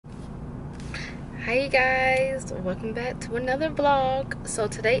Hi guys, welcome back to another vlog. So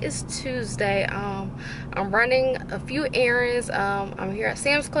today is Tuesday. I'm running a few errands. I'm here at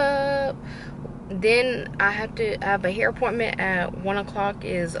Sam's Club. Then I have a hair appointment at 1 o'clock.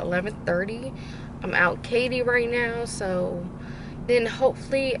 Is 11:30. I'm out Katie right now, so then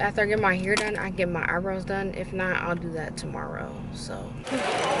hopefully after I get my hair done I get my eyebrows done. If not, I'll do that tomorrow. So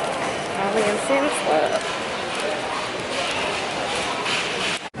I'll be in Sam's Club.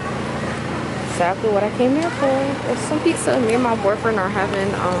 Exactly what I came here for. It's some pizza. Me and my boyfriend are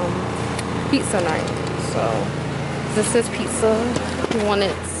having pizza night. So this is pizza. He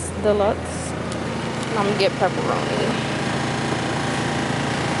wanted deluxe. And I'm gonna get pepperoni.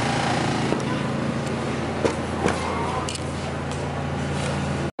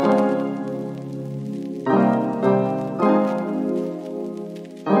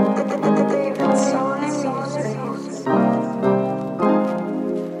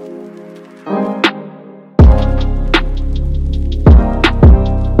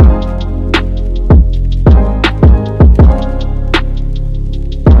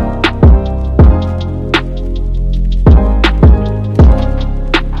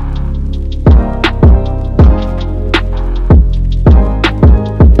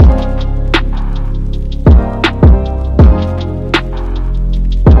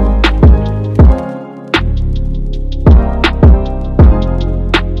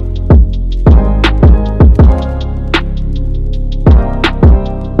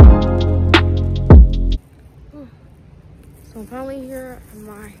 So I'm finally here at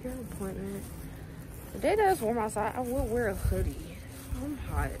my hair appointment. The day does warm outside. I will wear a hoodie. I'm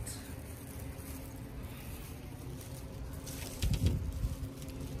hot.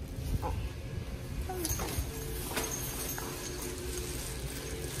 Oh.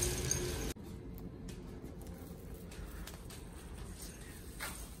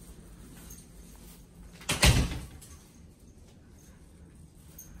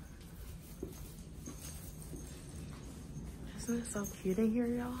 Isn't it so cute in here,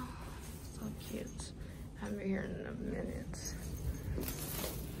 y'all? So cute. I haven't been here in a minute.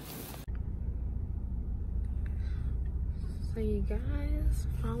 So you guys,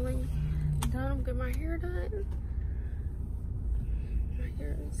 finally done. I'm getting my hair done. My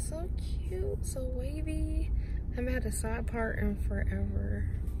hair is so cute, so wavy. I haven't had a side part in forever.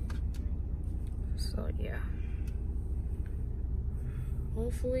 So yeah.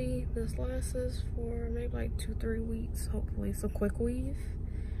 Hopefully this lasts for maybe like 2-3 weeks. Hopefully it's a quick weave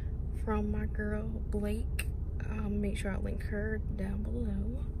from my girl Blake. Make sure I link her down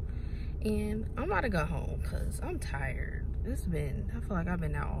below. And I'm about to go home because I'm tired. I feel like I've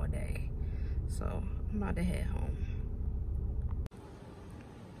been out all day. So I'm about to head home.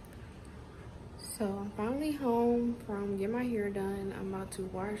 So I'm finally home from getting my hair done. I'm about to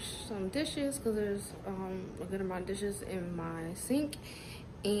wash some dishes because there's a good amount of dishes in my sink.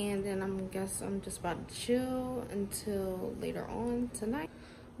 And then I'm just about to chill until later on tonight.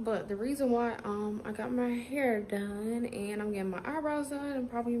 But the reason why I got my hair done and I'm getting my eyebrows done and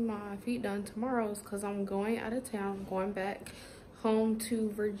probably my feet done tomorrow is because I'm going out of town. I'm going back home to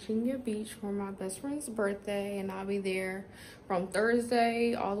Virginia Beach for my best friend's birthday, and I'll be there from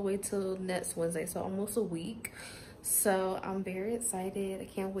Thursday all the way till next Wednesday, so almost a week. So I'm very excited. I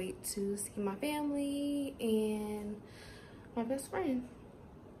can't wait to see my family and my best friend.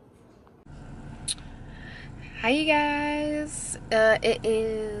 Hi you guys, it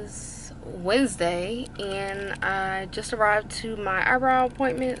is Wednesday and I just arrived to my eyebrow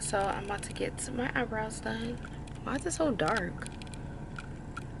appointment, so I'm about to get my eyebrows done. Why is it so dark?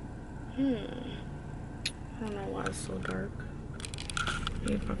 I don't know why it's so dark.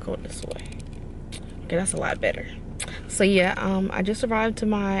 Maybe if I go this way. Okay, that's a lot better. So yeah, I just arrived to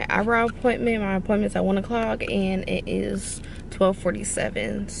my eyebrow appointment. My appointment's at 1 o'clock and it is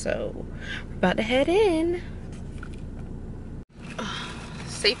 12:47, so we're about to head in.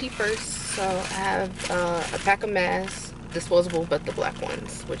 Safety first, so I have a pack of masks, disposable but the black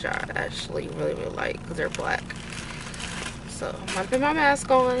ones, which I actually really like because they're black. So I'm gonna put my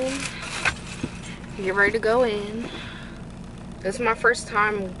mask on, get ready to go in. This is my first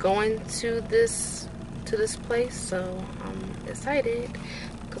time going to this place, so I'm excited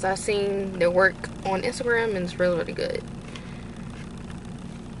because I've seen their work on Instagram and it's really good.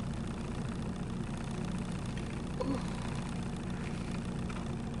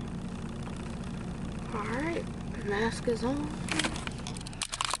 Alright, mask is on.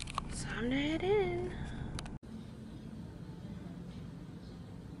 It's time to head in.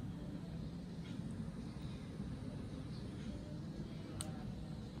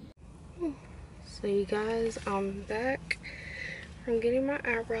 So you guys, I'm back I'm getting my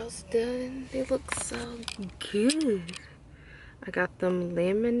eyebrows done. They look so good. I got them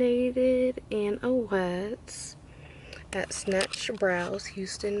laminated and a wax at Snatch Brows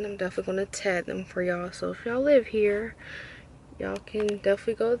Houston. I'm definitely gonna tag them for y'all. So if y'all live here, y'all can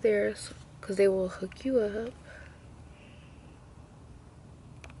definitely go there because they will hook you up.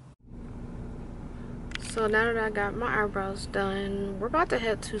 So now that I got my eyebrows done, we're about to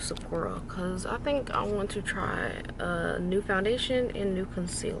head to Sephora because I think I want to try a new foundation and new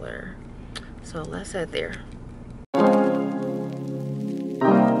concealer. So let's head there.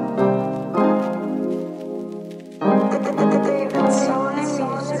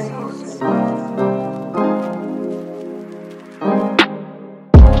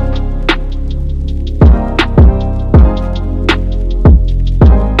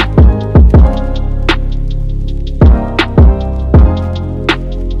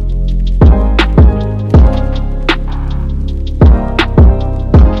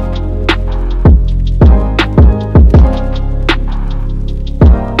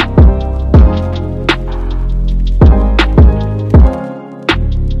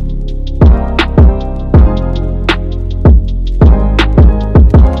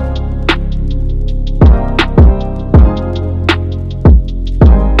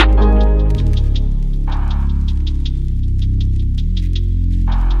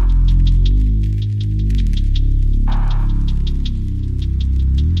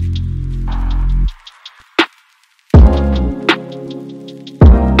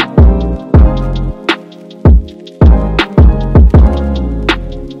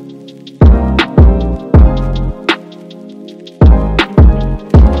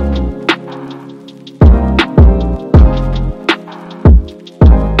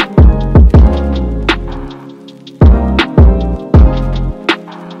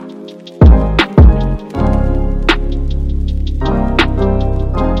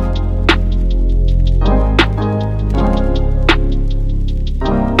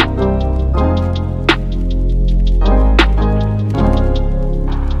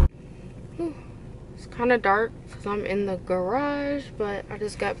 Kind of dark because I'm in the garage, but I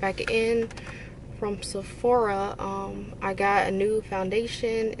just got back in from Sephora. I got a new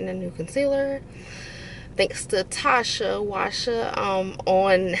foundation and a new concealer thanks to Tasha Washa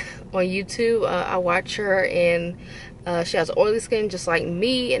on YouTube. I watch her and she has oily skin just like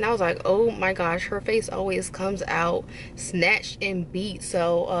me, and I was like, oh my gosh, her face always comes out snatched and beat.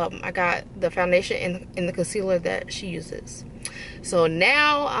 So I got the foundation and the concealer that she uses. So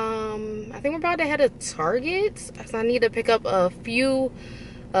now I think we're about to head to Target. So I need to pick up a few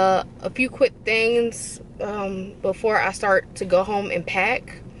quick things before I start to go home and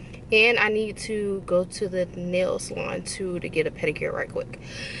pack. And I need to go to the nail salon too to get a pedicure right quick.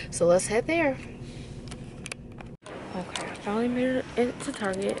 So let's head there. Okay, I finally made it to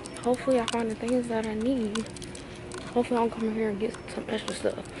Target. Hopefully I find the things that I need. Hopefully I don't come in here and get some extra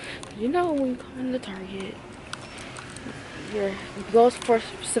stuff. You know, when you come into Target, you go for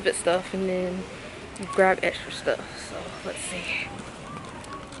specific stuff and then you grab extra stuff. So let's see.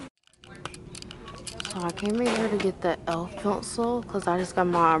 So I came in here to get the e.l.f. pencil because I just got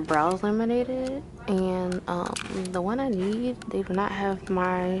my brows laminated, and the one I need, they do not have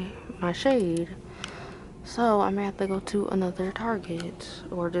my shade. So I may have to go to another Target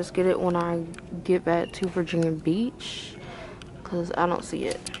or just get it when I get back to Virginia Beach because I don't see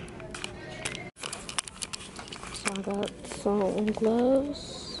it. So I got some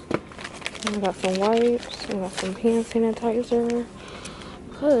gloves, and I got some wipes, and I got some hand sanitizer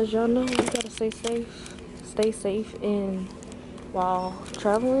because y'all know you gotta stay safe and while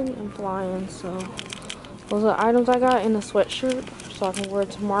traveling and flying. So those are the items I got in a sweatshirt so I can wear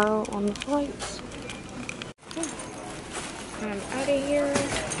it tomorrow on the flights. I'm out of here.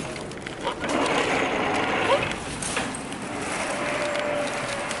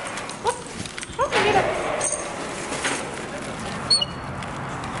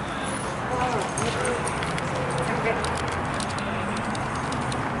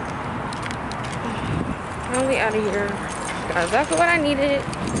 Finally out of here. Got exactly what I needed,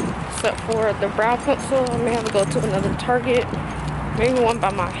 except for the brow pencil. I may have to go to another Target, maybe one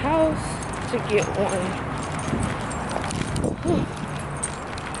by my house, to get one.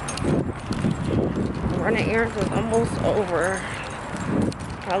 Running errands is almost over.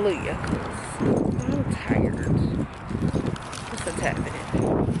 Hallelujah, 'cause I'm tired. Just a tad bit.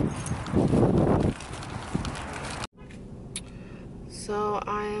 So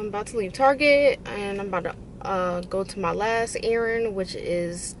I am about to leave Target and I'm about to go to my last errand, which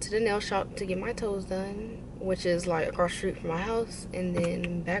is to the nail shop to get my toes done, which is like across the street from my house, and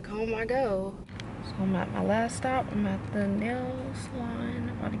then back home I go. So I'm at my last stop. I'm at the nail salon.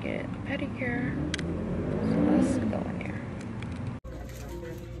 I'm about to get a pedicure. So let's go in there.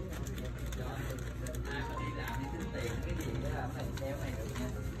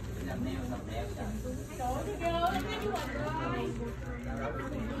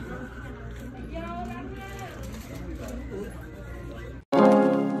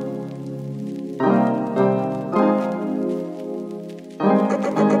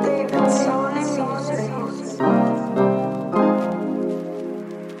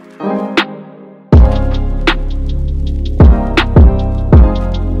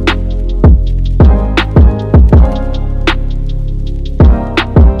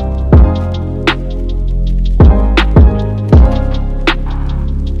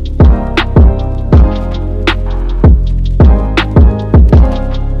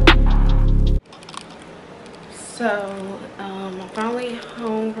 So, I'm finally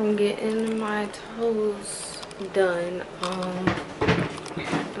home from getting my toes done. And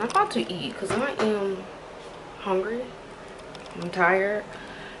I'm about to eat because I am hungry. I'm tired.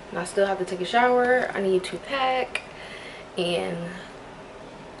 And I still have to take a shower. I need to pack and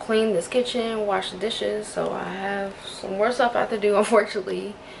clean this kitchen, wash the dishes. So I have some more stuff I have to do,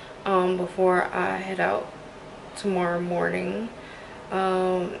 unfortunately, before I head out tomorrow morning.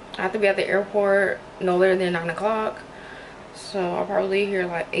 I have to be at the airport no later than 9 o'clock. So I'll probably leave here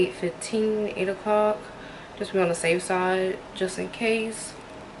like 8:15, 8 o'clock. Just be on the safe side, just in case.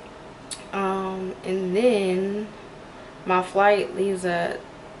 And then my flight leaves at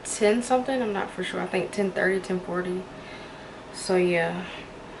 10 something. I'm not for sure. I think 10:30, 10:40. So yeah,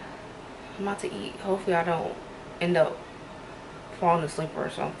 I'm about to eat. Hopefully I don't end up falling asleep or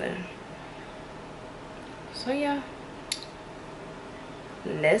something. So yeah.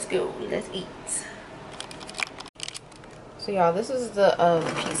 Let's go, let's eat. So y'all, this is the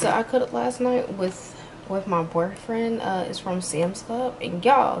pizza I cooked last night with my boyfriend. It's from Sam's Club, and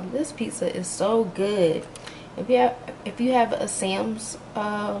y'all, this pizza is so good. If you have a Sam's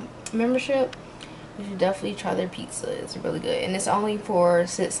membership, you should definitely try their pizza. It's really good, and it's only for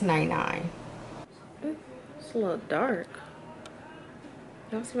 $6.99. It's a little dark.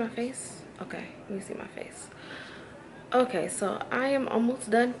 Y'all see my face? Okay, let me see my face. Okay, so I am almost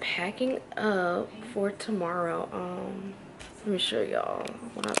done packing up for tomorrow. Let me show y'all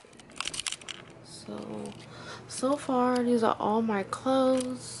what so far these are all my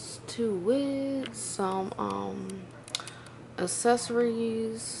clothes, 2 wigs, some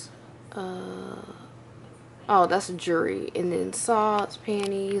accessories, oh, that's jewelry, and then socks,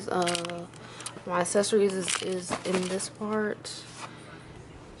 panties. My accessories is in this part,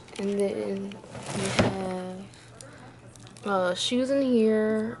 and then we have shoes in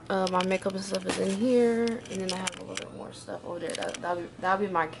here, my makeup and stuff is in here, and then I have a little bit more stuff over there. That'll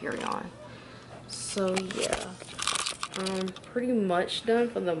be my carry-on. So yeah, I'm pretty much done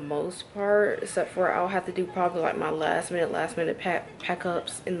for the most part, except for I'll have to do probably like my last minute pack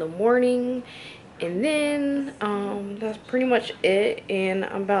ups in the morning, and then that's pretty much it. And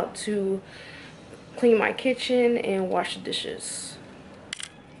I'm about to clean my kitchen and wash the dishes.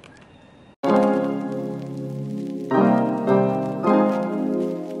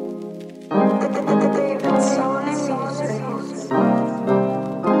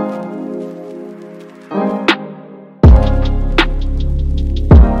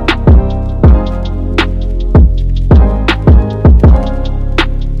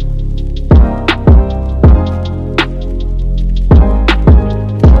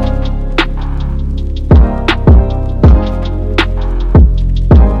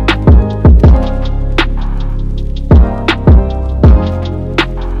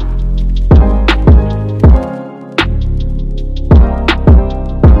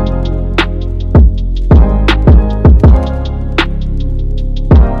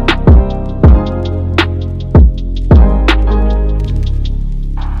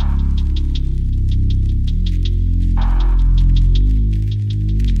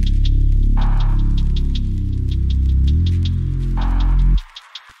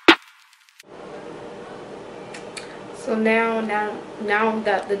 So now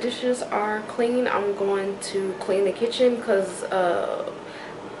that the dishes are clean, I'm going to clean the kitchen, because as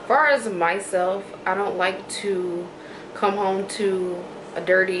far as myself, I don't like to come home to a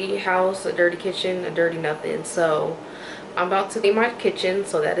dirty house, a dirty kitchen, a dirty nothing. So I'm about to clean my kitchen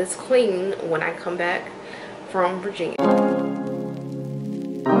so that it's clean when I come back from Virginia.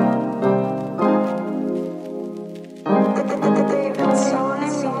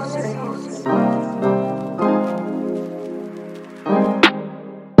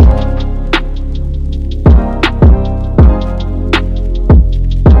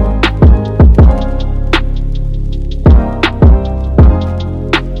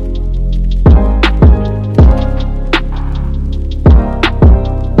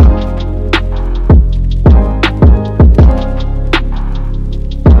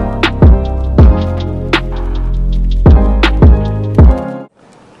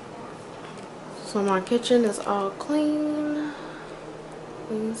 So my kitchen is all clean.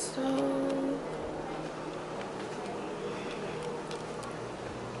 Clean stove.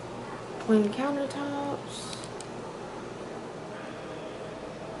 Clean countertops.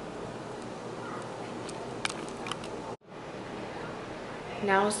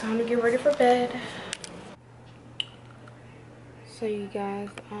 Now it's time to get ready for bed. So you guys,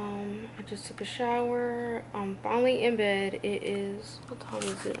 I just took a shower. I'm finally in bed. It is, what time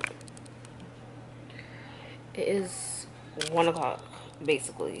is it? It is 1 o'clock,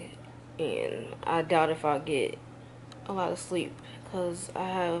 basically. And I doubt if I'll get a lot of sleep because I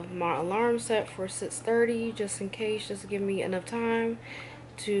have my alarm set for 6:30 just in case, just to give me enough time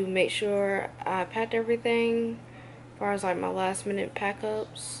to make sure I packed everything as far as like my last minute pack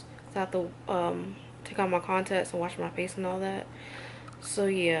ups. So I have to take out my contacts and wash my face and all that. So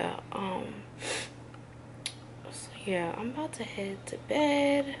yeah, I'm about to head to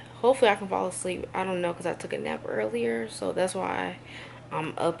bed. Hopefully I can fall asleep. I don't know because I took a nap earlier, so that's why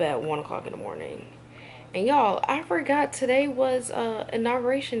I'm up at 1 o'clock in the morning. And y'all, I forgot today was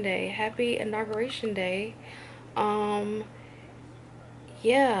inauguration day. Happy inauguration day.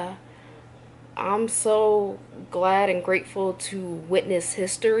 Yeah, I'm so glad and grateful to witness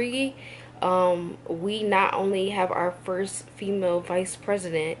history. We not only have our first female vice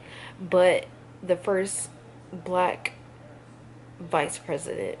president, but the first black vice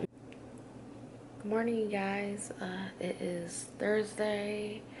president. Good morning, you guys. It is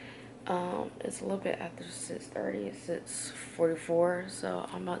Thursday. It's a little bit after 6:30. It's 6:44, so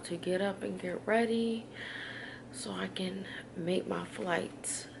I'm about to get up and get ready so I can make my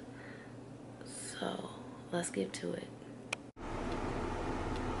flight. So let's get to it.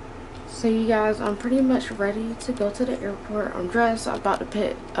 So you guys, I'm pretty much ready to go to the airport. I'm dressed. I'm about to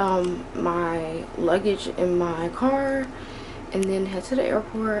put my luggage in my car and then head to the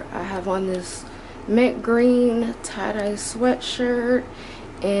airport. I have on this mint green tie-dye sweatshirt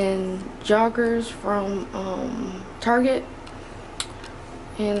and joggers from Target.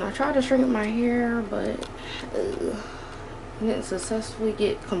 And I tried to shrink my hair, but didn't successfully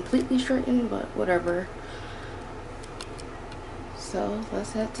get completely straightened, but whatever. So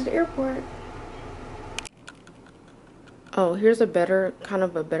let's head to the airport. Oh, here's a better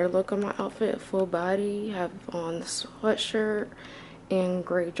look on my outfit. Full body, have on the sweatshirt and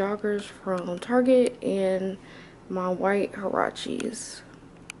gray joggers from Target and my white Huaraches.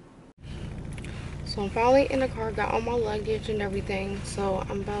 So I'm finally in the car, got all my luggage and everything. So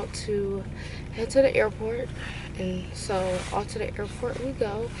I'm about to head to the airport. And so off to the airport we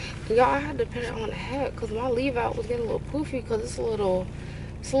go. And y'all, I had to put it on a hat because my leave out was getting a little poofy because it's a little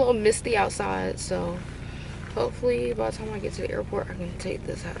misty outside. So hopefully by the time I get to the airport I can take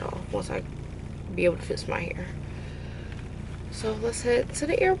this hat off once I be able to fix my hair. So let's head to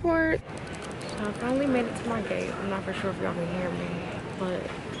the airport. So I finally made it to my gate. I'm not for sure if y'all can hear me, but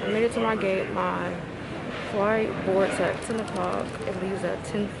I made it to my gate. My flight boards at 10 o'clock. It leaves at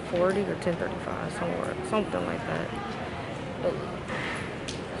 10:40 or 10:35, somewhere, something like that.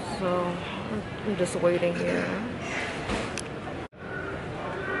 So I'm just waiting here.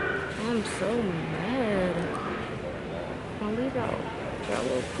 I'm so mad. My leave out got a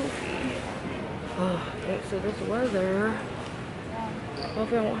little poofy. Thanks to this weather.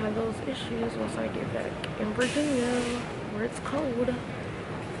 Hopefully I won't have those issues once I get back in Virginia where it's cold.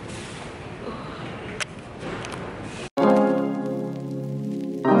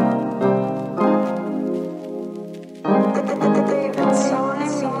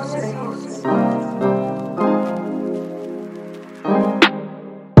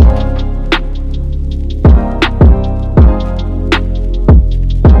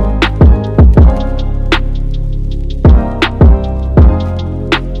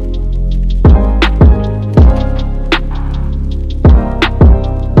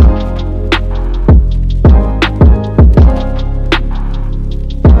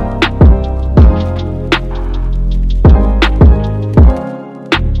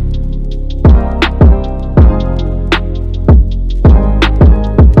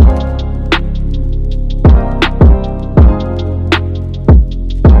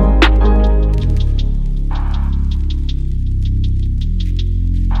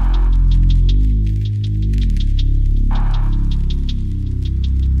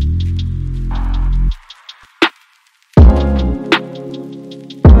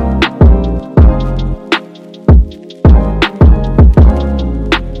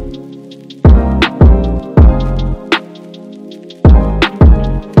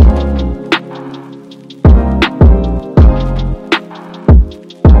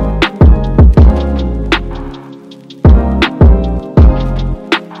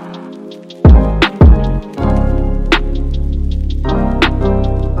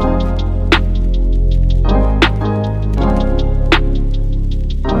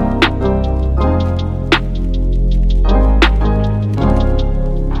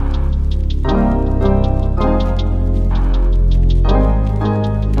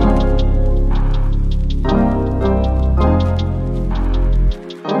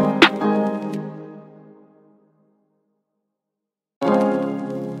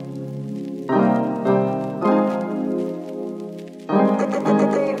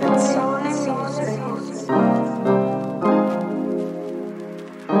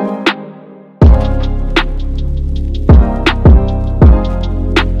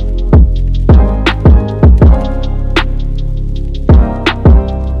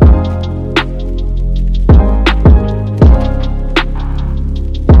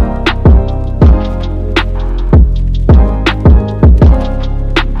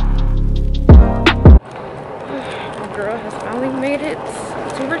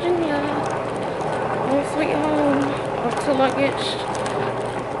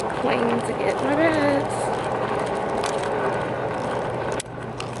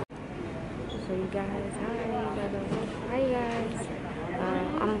 guys. Hi guys. I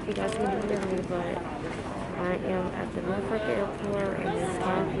don't know if you guys can hear me, but I am at the Norfolk Airport and it's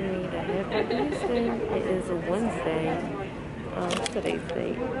time for me to head back to Houston. It is a Wednesday. What's today's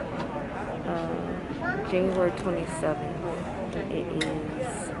date? January 27th. It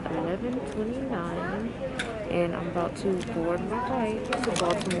is 11:29 and I'm about to board my flight to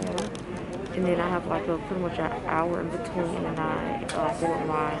Baltimore. And then I have like a pretty much an hour in between, and I board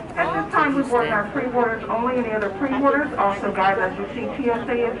my plane to Houston. At this time, we board our pre-boarders only. Any other pre-boarders, also guys, as you see,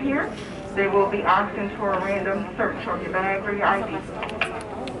 TSA is here. They will be asking for a random search of your bag or your ID.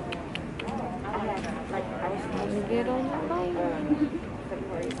 Time to get on the plane.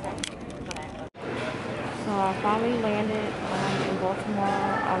 So I finally landed in Baltimore.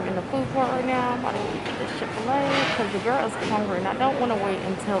 I'm in the food court right now. I'm about to eat this Chick-fil-A because the girl is hungry and I don't want to wait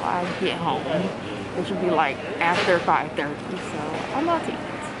until I get home, which will be like after 5:30. So I'm about to eat.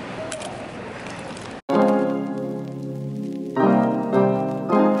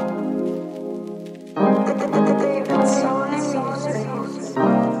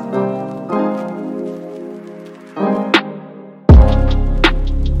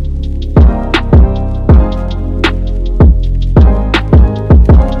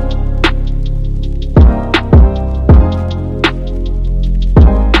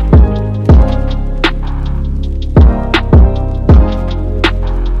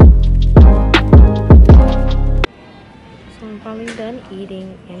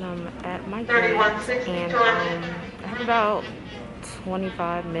 Eating and I'm at my gate and I have about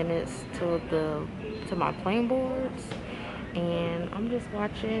 25 minutes to my plane boards and I'm just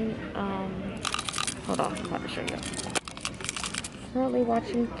watching hold on, I'm about to show you. Currently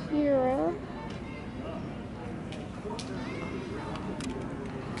watching Kira.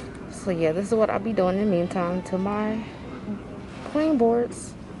 So yeah, this is what I'll be doing in the meantime to my plane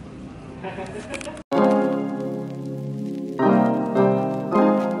boards.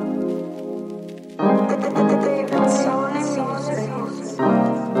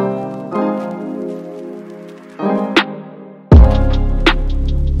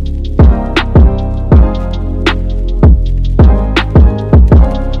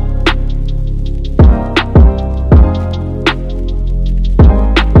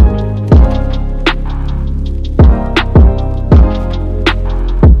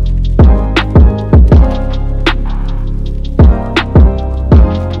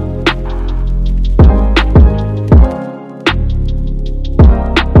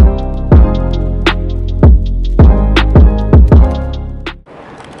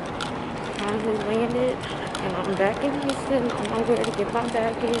 Landed and I'm back in Houston on my way to get my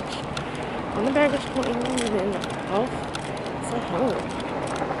baggage on the baggage claim and then off to home.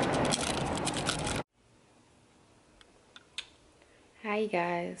 Hi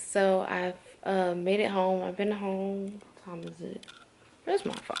guys, so I've made it home. I've been home, what time is it? Where's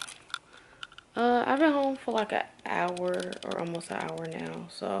my phone? I've been home for like an hour or almost an hour now.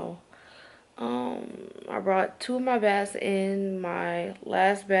 So I brought two of my bags in. My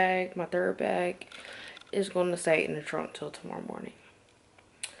last bag, my third bag, is going to stay in the trunk till tomorrow morning.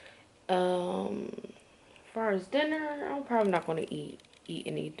 As far as dinner, I'm probably not going to eat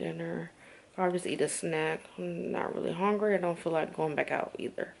any dinner. Probably just eat a snack. I'm not really hungry. I don't feel like going back out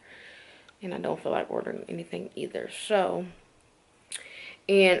either, and I don't feel like ordering anything either. So,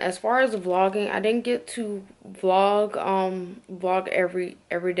 and as far as the vlogging, I didn't get to vlog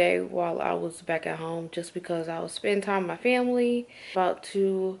every day while I was back at home, just because I was spending time with my family. About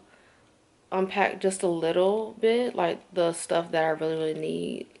to unpack just a little bit, like the stuff that I really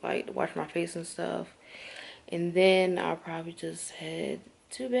need, like to wash my face and stuff, and then I'll probably just head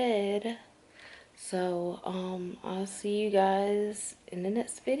to bed. So I'll see you guys in the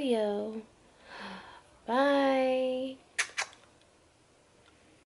next video. Bye.